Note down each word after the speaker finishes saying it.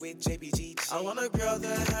With JPG, I want a girl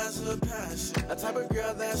that has a passion, a type of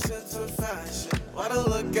girl that's into fashion. Wanna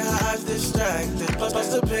look at her eyes distracted,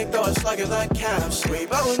 plus the pic though it's like in that caption. We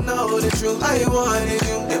both know the truth, I wanted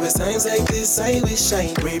you. It was times like this I wish I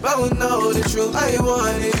knew. We both know the truth, I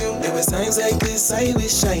wanted you. It was times like this I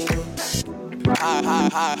wish I knew.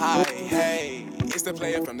 Hi, hey, it's the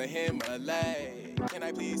player from the Himalaya. Can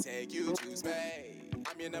I please take you to Spain?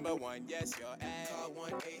 I'm your number one, yes, your A. Call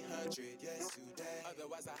 1-800, yes, today.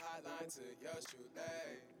 Otherwise, a hotline to yours truly.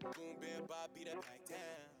 Boom, bam, bop, beat it back down.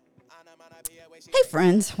 Hey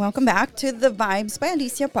friends, welcome back to the Vibes by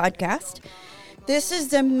Alicia podcast. This is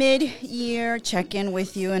the mid-year check-in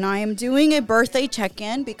with you, and I am doing a birthday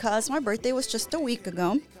check-in because my birthday was just a week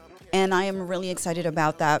ago, and I am really excited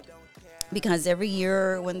about that because every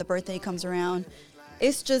year when the birthday comes around,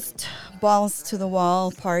 it's just balls to the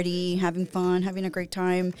wall, party, having fun, having a great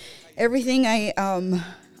time. Everything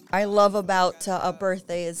I love about a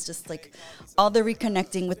birthday is just like all the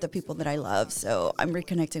reconnecting with the people that I love. So I'm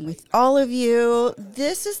reconnecting with all of you.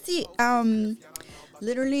 This is the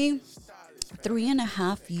literally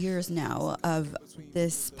 3.5 years now of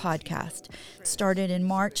this podcast. Started in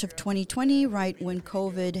March of 2020, right when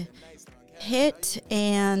COVID hit,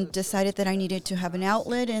 and decided that I needed to have an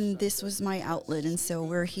outlet, and this was my outlet. And so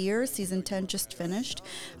we're here. Season 10 just finished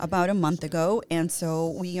about a month ago, and so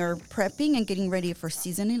we are prepping and getting ready for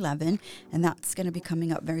season 11, and that's going to be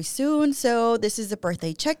coming up very soon. So this is a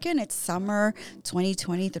birthday check-in. It's summer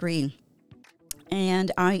 2023,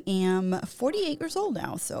 and I am 48 years old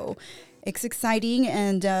now, so it's exciting,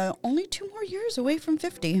 and only 2 more years away from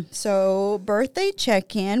 50. So birthday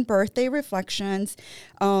check-in, birthday reflections,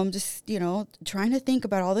 just, trying to think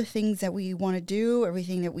about all the things that we want to do,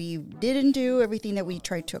 everything that we didn't do, everything that we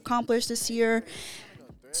tried to accomplish this year.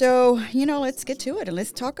 So, let's get to it, and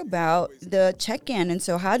let's talk about the check-in. And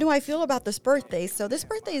so how do I feel about this birthday? So this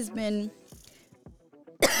birthday has been,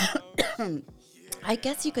 I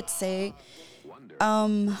guess you could say,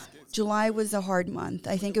 July was a hard month.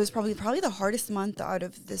 I think it was probably the hardest month out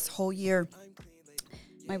of this whole year.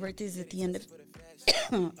 My birthday is at the end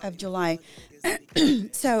of July.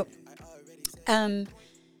 So,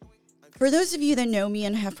 for those of you that know me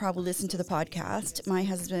and have probably listened to the podcast, my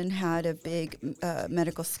husband had a big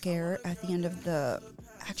medical scare at the end of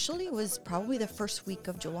actually it was probably the first week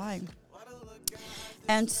of July.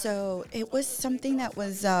 And so it was something that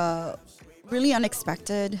was really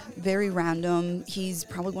unexpected, very random. He's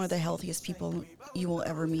probably one of the healthiest people you will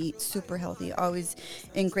ever meet. Super healthy, always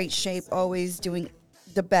in great shape, always doing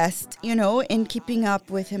the best, in keeping up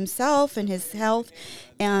with himself and his health.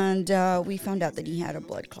 And we found out that he had a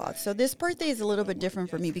blood clot. So this birthday is a little bit different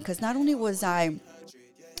for me because not only was I,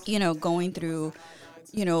 going through,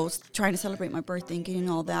 trying to celebrate my birthday and getting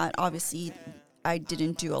all that, obviously I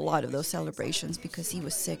didn't do a lot of those celebrations because he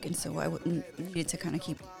was sick, and so I needed to kind of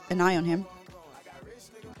keep an eye on him.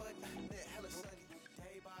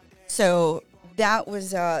 So that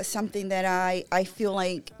was something that I feel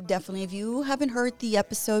like definitely, if you haven't heard the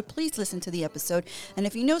episode, please listen to the episode. And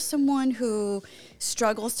if you know someone who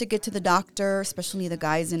struggles to get to the doctor, especially the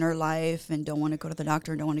guys in our life and don't want to go to the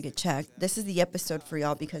doctor and don't want to get checked, this is the episode for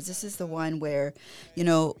y'all, because this is the one where,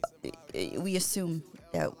 we assume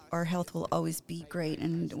that our health will always be great,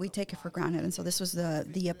 and we take it for granted. And so this was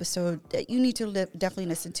the episode that you need to definitely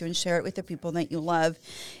listen to and share it with the people that you love.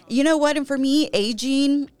 You know what? And for me,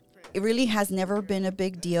 aging, it really has never been a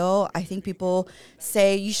big deal. I think people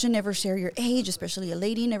say you should never share your age, especially a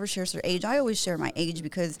lady never shares her age. I always share my age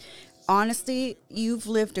because honestly, you've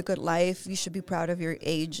lived a good life. You should be proud of your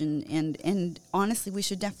age, and honestly, we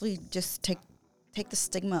should definitely just take the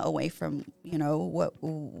stigma away from, what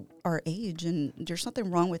our age, and there's nothing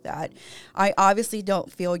wrong with that. I obviously don't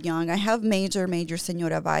feel young. I have major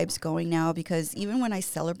Señora vibes going now because even when I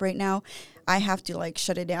celebrate now, I have to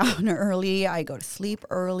shut it down early. I go to sleep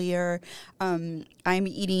earlier. I'm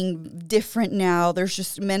eating different now. There's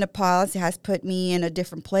just menopause has put me in a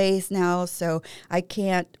different place now, so I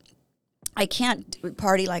can't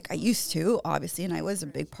party like I used to, obviously, and I was a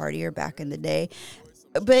big partier back in the day.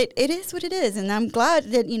 But it is what it is, and I'm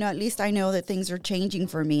glad that, at least I know that things are changing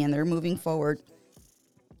for me and they're moving forward.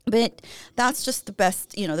 But that's just the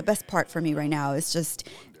best, the best part for me right now is just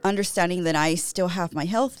understanding that I still have my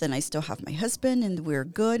health and I still have my husband, and we're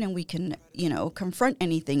good, and we can, confront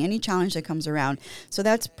any challenge that comes around. So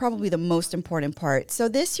that's probably the most important part. So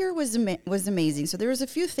this year was amazing. So there was a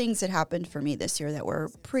few things that happened for me this year that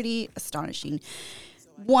were pretty astonishing.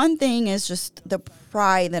 One thing is just the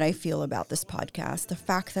pride that I feel about this podcast, the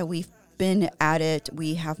fact that we've been at it.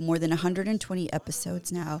 We have more than 120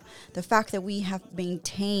 episodes now. The fact that we have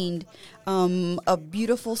maintained a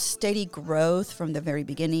beautiful, steady growth from the very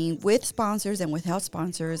beginning with sponsors and without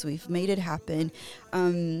sponsors, we've made it happen.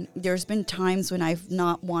 There's been times when I've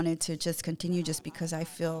not wanted to just continue just because I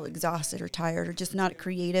feel exhausted or tired or just not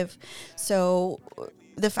creative. So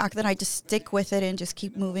the fact that I just stick with it and just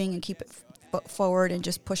keep moving and keep it forward and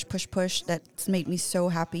just push, that's made me so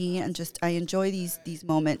happy. And just I enjoy these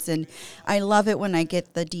moments, and I love it when I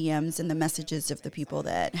get the DMs and the messages of the people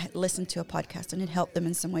that listen to a podcast and it helped them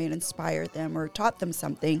in some way and inspired them or taught them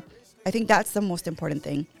something. I think that's the most important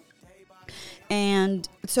thing. And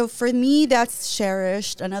so for me, that's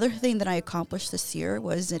cherished. Another thing that I accomplished this year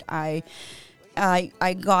was that I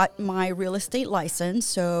got my real estate license.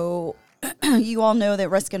 So you all know that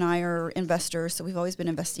Rusk and I are investors, so we've always been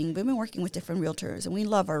investing. We've been working with different realtors, and we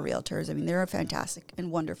love our realtors. I mean, they're fantastic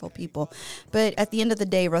and wonderful people. But at the end of the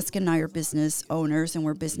day, Rusk and I are business owners, and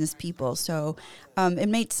we're business people. So it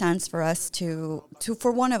made sense for us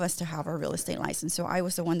for one of us to have our real estate license. So I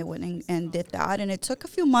was the one that went and did that, and it took a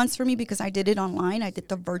few months for me because I did it online. I did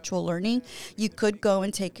the virtual learning. You could go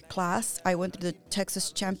and take a class. I went to the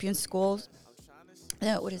Texas Champion School.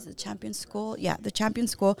 What is the Champion School? Yeah, the Champion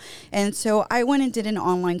School. And so I went and did an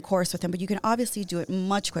online course with them, but you can obviously do it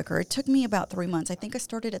much quicker. It took me about 3 months. I think I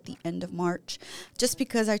started at the end of March just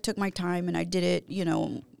because I took my time and I did it,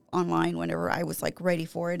 online whenever I was like ready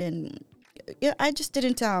for it. And I just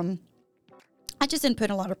didn't put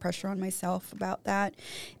a lot of pressure on myself about that.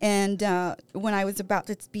 And when I was about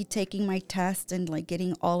to be taking my test and like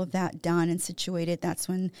getting all of that done and situated, that's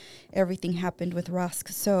when everything happened with Rusk.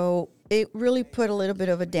 So it really put a little bit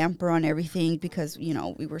of a damper on everything because,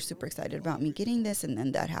 we were super excited about me getting this, and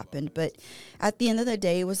then that happened. But at the end of the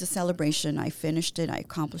day, it was a celebration. I finished it. I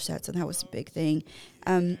accomplished that. So that was a big thing.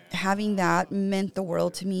 Having that meant the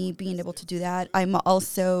world to me, being able to do that. I'm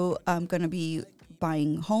also going to be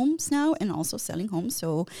buying homes now and also selling homes.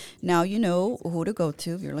 So now you know who to go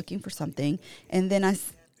to if you're looking for something. And then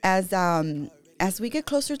as we get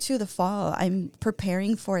closer to the fall, I'm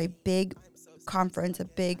preparing for a big conference, a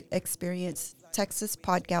big experience, Texas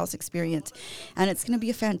Podgals experience. And it's going to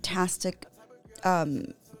be a fantastic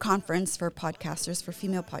conference for podcasters, for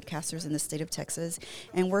female podcasters in the state of Texas.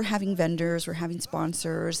 And we're having vendors, we're having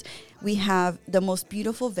sponsors. We have the most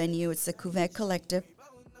beautiful venue. It's the Cuvette Collective.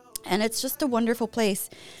 And it's just a wonderful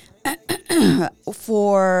place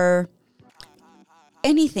for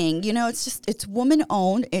anything. It's woman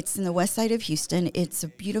owned. It's in the west side of Houston. It's a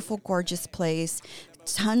beautiful, gorgeous place.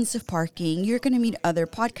 Tons of parking. You're going to meet other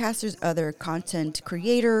podcasters, other content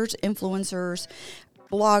creators, influencers,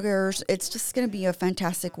 bloggers. It's just going to be a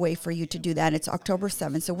fantastic way for you to do that. It's October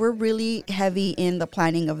 7th. So we're really heavy in the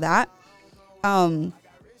planning of that.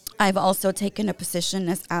 I've also taken a position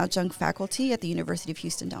as adjunct faculty at the University of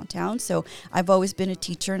Houston downtown. So I've always been a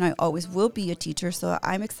teacher and I always will be a teacher. So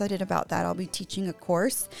I'm excited about that. I'll be teaching a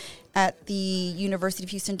course at the University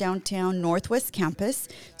of Houston downtown Northwest campus.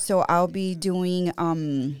 So I'll be doing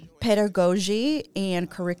pedagogy and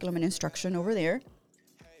curriculum and instruction over there,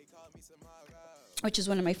 which is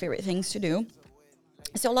one of my favorite things to do.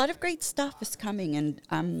 So a lot of great stuff is coming, and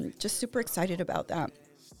I'm just super excited about that.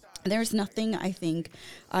 There's nothing I think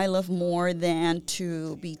I love more than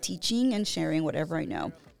to be teaching and sharing whatever I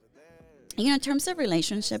know. In terms of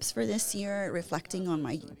relationships for this year, reflecting on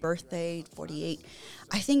my birthday, 48,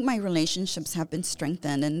 I think my relationships have been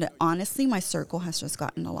strengthened. And honestly, my circle has just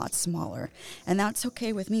gotten a lot smaller. And that's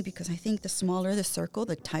okay with me because I think the smaller the circle,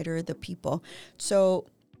 the tighter the people. So,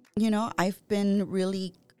 I've been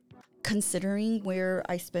really considering where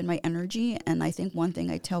I spend my energy. And I think one thing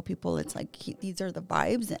I tell people, it's like, these are the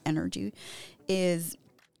vibes. The energy is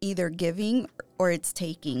either giving or it's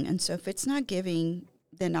taking. And so if it's not giving,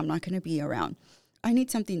 then I'm not going to be around. I need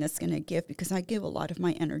something that's going to give because I give a lot of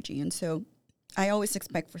my energy. And so I always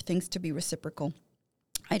expect for things to be reciprocal.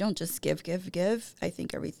 I don't just give. I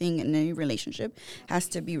think everything in any relationship has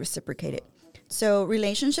to be reciprocated. So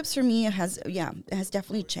relationships for me has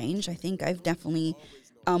definitely changed. I think I've definitely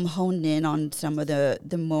honed in on some of the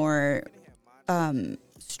more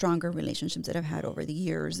stronger relationships that I've had over the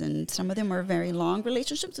years. And some of them are very long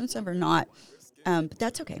relationships and some are not. But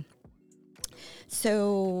that's okay.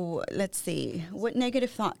 So let's see. What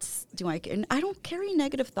negative thoughts do I get? And I don't carry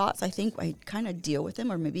negative thoughts. I think I kind of deal with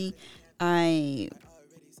them, or maybe I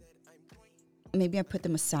put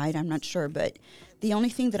them aside. I'm not sure. But the only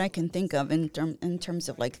thing that I can think of in terms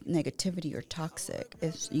of like negativity or toxic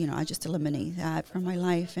is, I just eliminate that from my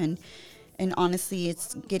life. And honestly,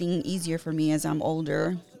 it's getting easier for me as I'm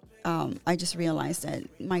older. I just realized that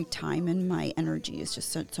my time and my energy is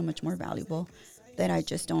just so much more valuable that I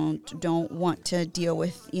just don't want to deal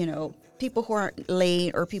with, people who are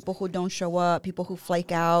late or people who don't show up, people who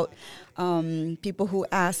flake out, people who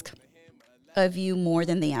ask of you more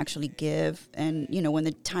than they actually give. And, when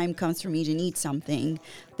the time comes for me to need something,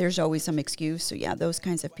 there's always some excuse. So, yeah, those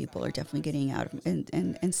kinds of people are definitely getting out of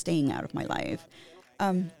and staying out of my life.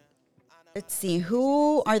 Let's see,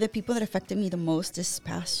 who are the people that affected me the most this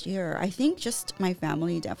past year? I think just my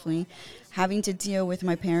family, definitely. Having to deal with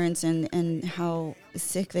my parents and how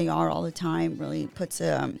sick they are all the time really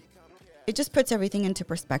it just puts everything into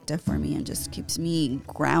perspective for me and just keeps me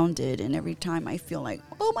grounded. And every time I feel like,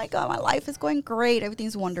 oh my God, my life is going great,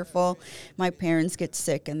 everything's wonderful, my parents get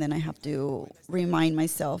sick, and then I have to remind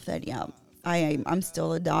myself that, yeah, I'm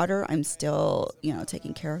still a daughter. I'm still,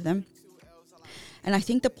 taking care of them. And I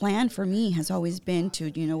think the plan for me has always been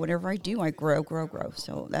to, whatever I do, I grow.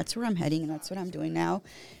 So that's where I'm heading, and that's what I'm doing now.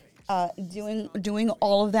 Doing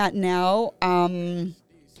all of that now.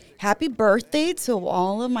 Happy birthday to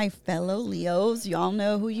all of my fellow Leos. Y'all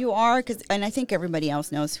know who you are, and I think everybody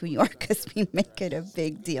else knows who you are because we make it a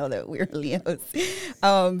big deal that we're Leos.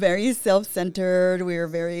 Very self-centered. We're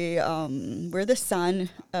we're the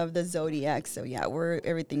sun of the zodiac. So yeah,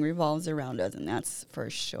 everything revolves around us, and that's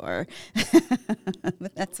for sure.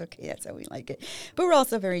 But that's okay. That's how we like it. But we're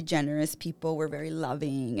also very generous people. We're very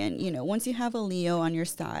loving, and once you have a Leo on your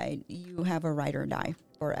side, you have a ride or die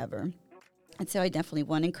forever. And so I definitely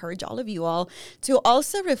want to encourage all of you all to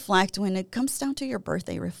also reflect when it comes down to your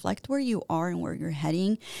birthday. Reflect where you are and where you're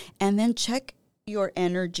heading, and then check your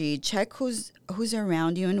energy. Check who's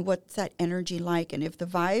around you and what's that energy like. And if the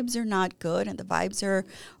vibes are not good and the vibes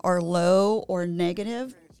are low or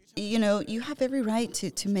negative, you have every right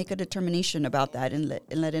to make a determination about that and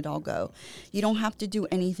let it all go. You don't have to do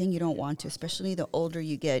anything you don't want to, especially the older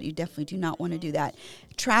you get. You definitely do not want to do that.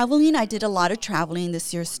 Traveling, I did a lot of traveling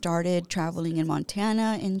this year. Started traveling in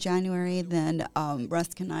Montana in January. Then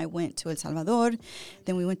Rusk and I went to El Salvador.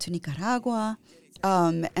 Then we went to Nicaragua.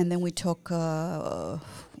 And then we took a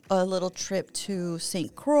little trip to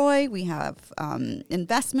St. Croix. We have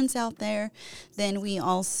investments out there. Then we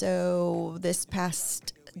also, this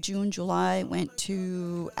past June, July, went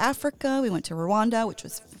to Africa. We went to Rwanda, which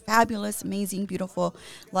was fabulous, amazing, beautiful.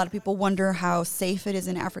 A lot of people wonder how safe it is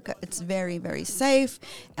in Africa. It's very, very safe.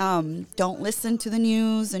 Don't listen to the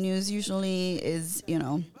news. The news usually is,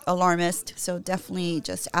 alarmist. So definitely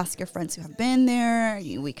just ask your friends who have been there.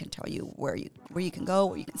 We can tell you where you can go,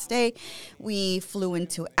 where you can stay. We flew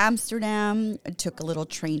into Amsterdam, took a little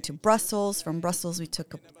train to Brussels. From Brussels, we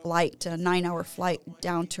took a 9-hour flight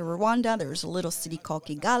down to Rwanda. There's a little city called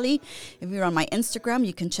Kigali. If you're on my Instagram,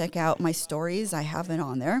 you can check out my stories. I have it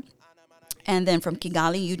on there. And then from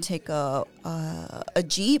Kigali, you take a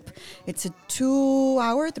Jeep. It's a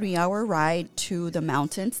 3-hour ride to the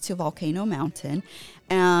mountains, to Volcano Mountain.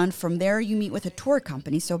 And from there, you meet with a tour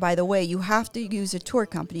company. So, by the way, you have to use a tour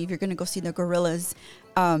company if you're going to go see the gorillas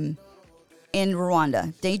in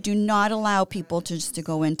Rwanda. They do not allow people to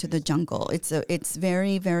go into the jungle. It's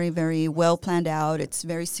very, very, very well planned out. It's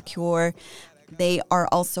very secure. They are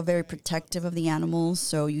also very protective of the animals,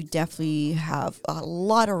 so you definitely have a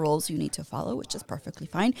lot of rules you need to follow, which is perfectly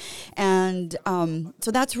fine. And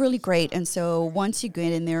so that's really great. And so once you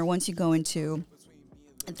get in there, once you go into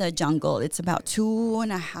the jungle, it's about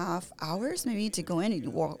 2.5 hours maybe to go in.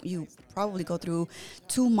 You probably go through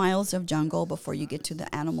 2 miles of jungle before you get to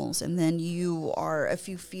the animals, and then you are a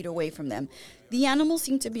few feet away from them. The animals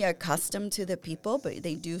seem to be accustomed to the people, but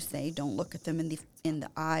they do say don't look at them in the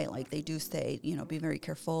eye. Like they do say, be very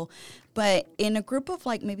careful. But in a group of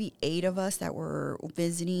like maybe 8 of us that were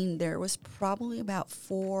visiting, there was probably about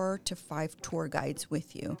 4 to 5 tour guides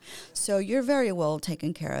with you. So you're very well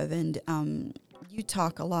taken care of, and you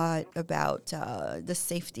talk a lot about the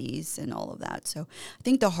safeties and all of that. So I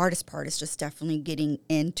think the hardest part is just definitely getting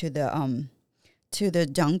into the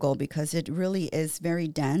jungle, because it really is very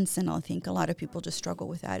dense, and I think a lot of people just struggle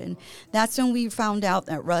with that. And that's when we found out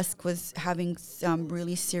that Rusk was having some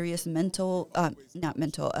really serious medical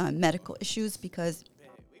issues, because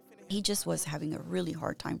he just was having a really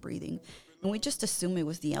hard time breathing. And we just assumed it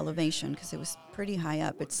was the elevation because it was pretty high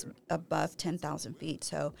up. It's above 10,000 feet.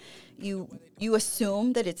 So you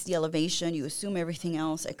assume that it's the elevation. You assume everything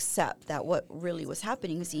else, except that what really was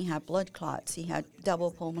happening is he had blood clots. He had double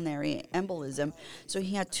pulmonary embolism. So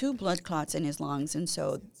he had 2 blood clots in his lungs. And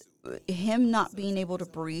so him not being able to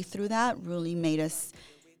breathe through that really made us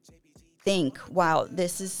think, wow,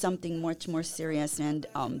 this is something much more serious. And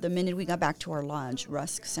the minute we got back to our lodge,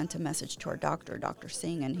 Rusk sent a message to our doctor, Dr.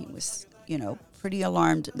 Singh, and he was pretty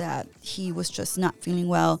alarmed that he was just not feeling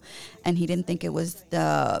well, and he didn't think it was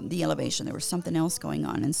the elevation. There was something else going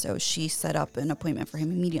on, and so she set up an appointment for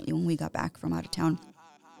him immediately when we got back from out of town.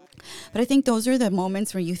 But I think those are the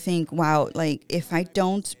moments where you think, wow, like if I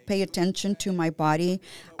don't pay attention to my body,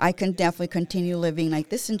 I can definitely continue living like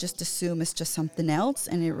this and just assume it's just something else.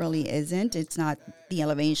 And it really isn't. It's not the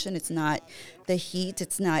elevation, it's not the heat,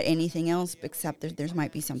 it's not anything else except that there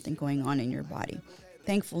might be something going on in your body.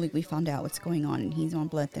 Thankfully, we found out what's going on, and he's on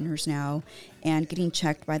blood thinners now and getting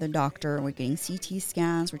checked by the doctor. We're getting CT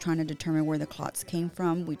scans. We're trying to determine where the clots came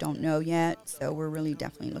from. We don't know yet, so we're really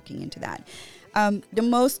definitely looking into that.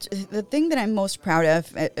 The thing that I'm most proud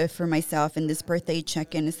of for myself in this birthday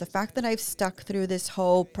check-in is the fact that I've stuck through this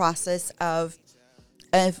whole process of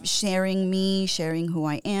sharing who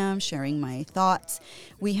I am, sharing my thoughts.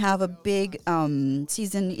 We have a big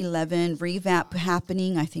season 11 revamp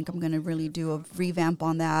happening. I think I'm going to really do a revamp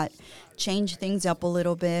on that, change things up a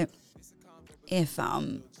little bit. If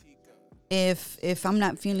I'm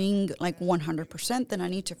not feeling like 100%, then I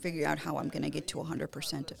need to figure out how I'm going to get to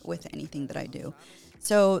 100% with anything that I do.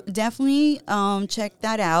 So definitely check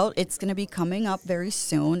that out. It's going to be coming up very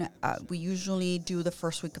soon. We usually do the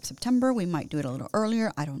first week of September. We might do it a little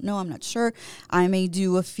earlier. I don't know. I'm not sure. I may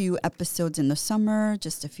do a few episodes in the summer,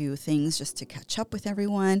 just a few things just to catch up with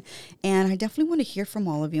everyone. And I definitely want to hear from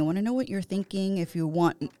all of you. I want to know what you're thinking. If you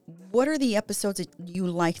want, what are the episodes that you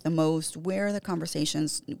like the most? Where are the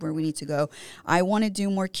conversations where we need to go? I want to do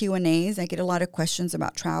more Q&As. I get a lot of questions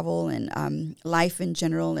about travel and life in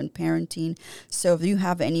general and parenting. So if you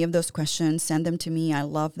have any of those questions, send them to me. I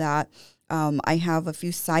love that. I have a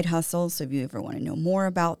few side hustles, so if you ever want to know more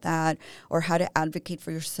about that or how to advocate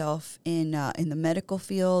for yourself in the medical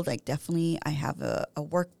field, like definitely I have a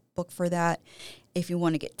workbook for that. If you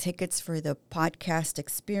want to get tickets for the podcast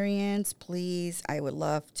experience, please, I would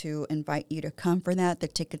love to invite you to come for that. The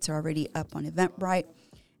tickets are already up on Eventbrite,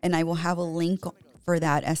 and I will have a link for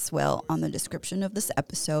that as well on the description of this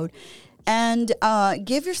episode. And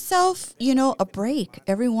give yourself, a break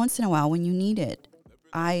every once in a while when you need it.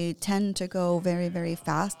 I tend to go very, very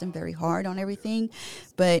fast and very hard on everything,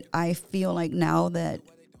 but I feel like now that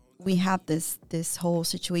we have this whole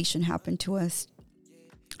situation happen to us,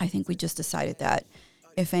 I think we just decided that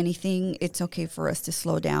if anything, it's okay for us to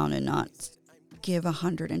slow down and not give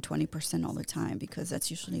 120% all the time, because that's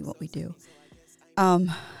usually what we do.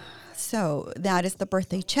 So that is the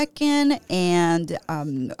birthday check-in, and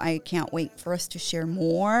I can't wait for us to share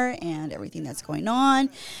more and everything that's going on.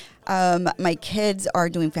 My kids are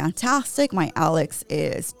doing fantastic. My Alex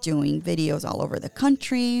is doing videos all over the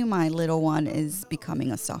country. My little one is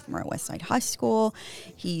becoming a sophomore at Westside High School.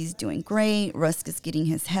 He's doing great. Rusk is getting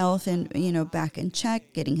his health and back in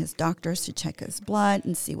check, getting his doctors to check his blood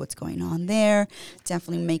and see what's going on there.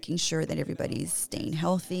 Definitely making sure that everybody's staying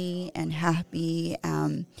healthy and happy.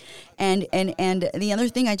 And the other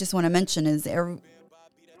thing I just want to mention is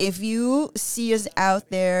if you see us out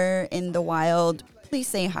there in the wild, please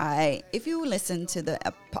say hi. If you listen to the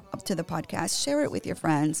podcast, share it with your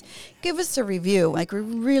friends. Give us a review. Like, we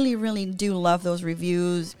really, really do love those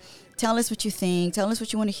reviews. Tell us what you think. Tell us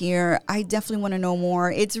what you want to hear. I definitely want to know more.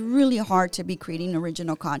 It's really hard to be creating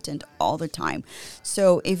original content all the time.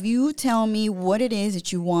 So if you tell me what it is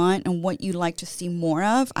that you want and what you'd like to see more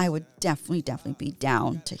of, I would definitely be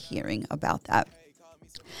down to hearing about that.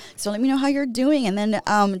 So let me know how you're doing, and then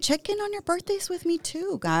check in on your birthdays with me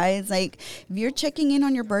too, guys. Like, if you're checking in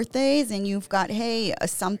on your birthdays and you've got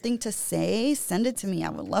something to say, send it to me. I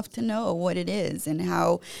would love to know what it is and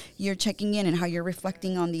how you're checking in and how you're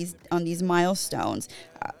reflecting on these milestones.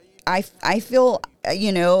 I feel,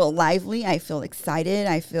 lively. I feel excited.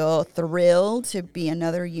 I feel thrilled to be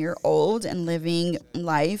another year old and living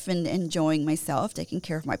life and enjoying myself, taking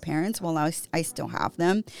care of my parents while I still have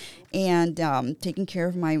them, and taking care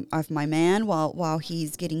of my man while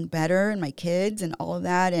he's getting better, and my kids and all of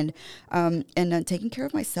that, and taking care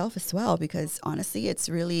of myself as well, because honestly, it's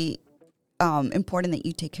really important that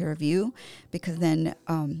you take care of you, because then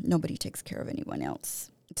nobody takes care of anyone else.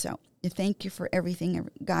 So thank you for everything,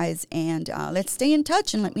 guys, and let's stay in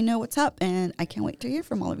touch and let me know what's up, and I can't wait to hear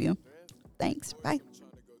from all of you. Thanks. Bye.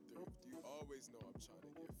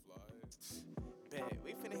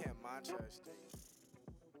 We finna have my church.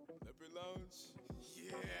 Leopard Lounge?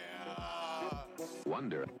 Yeah.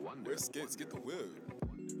 Wonder. Where skits get the word?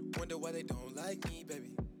 Wonder why they don't like me,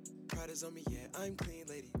 baby. Pride is on me, yeah, I'm clean,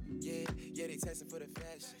 lady. Yeah, they testing for the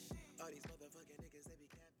fashion. All these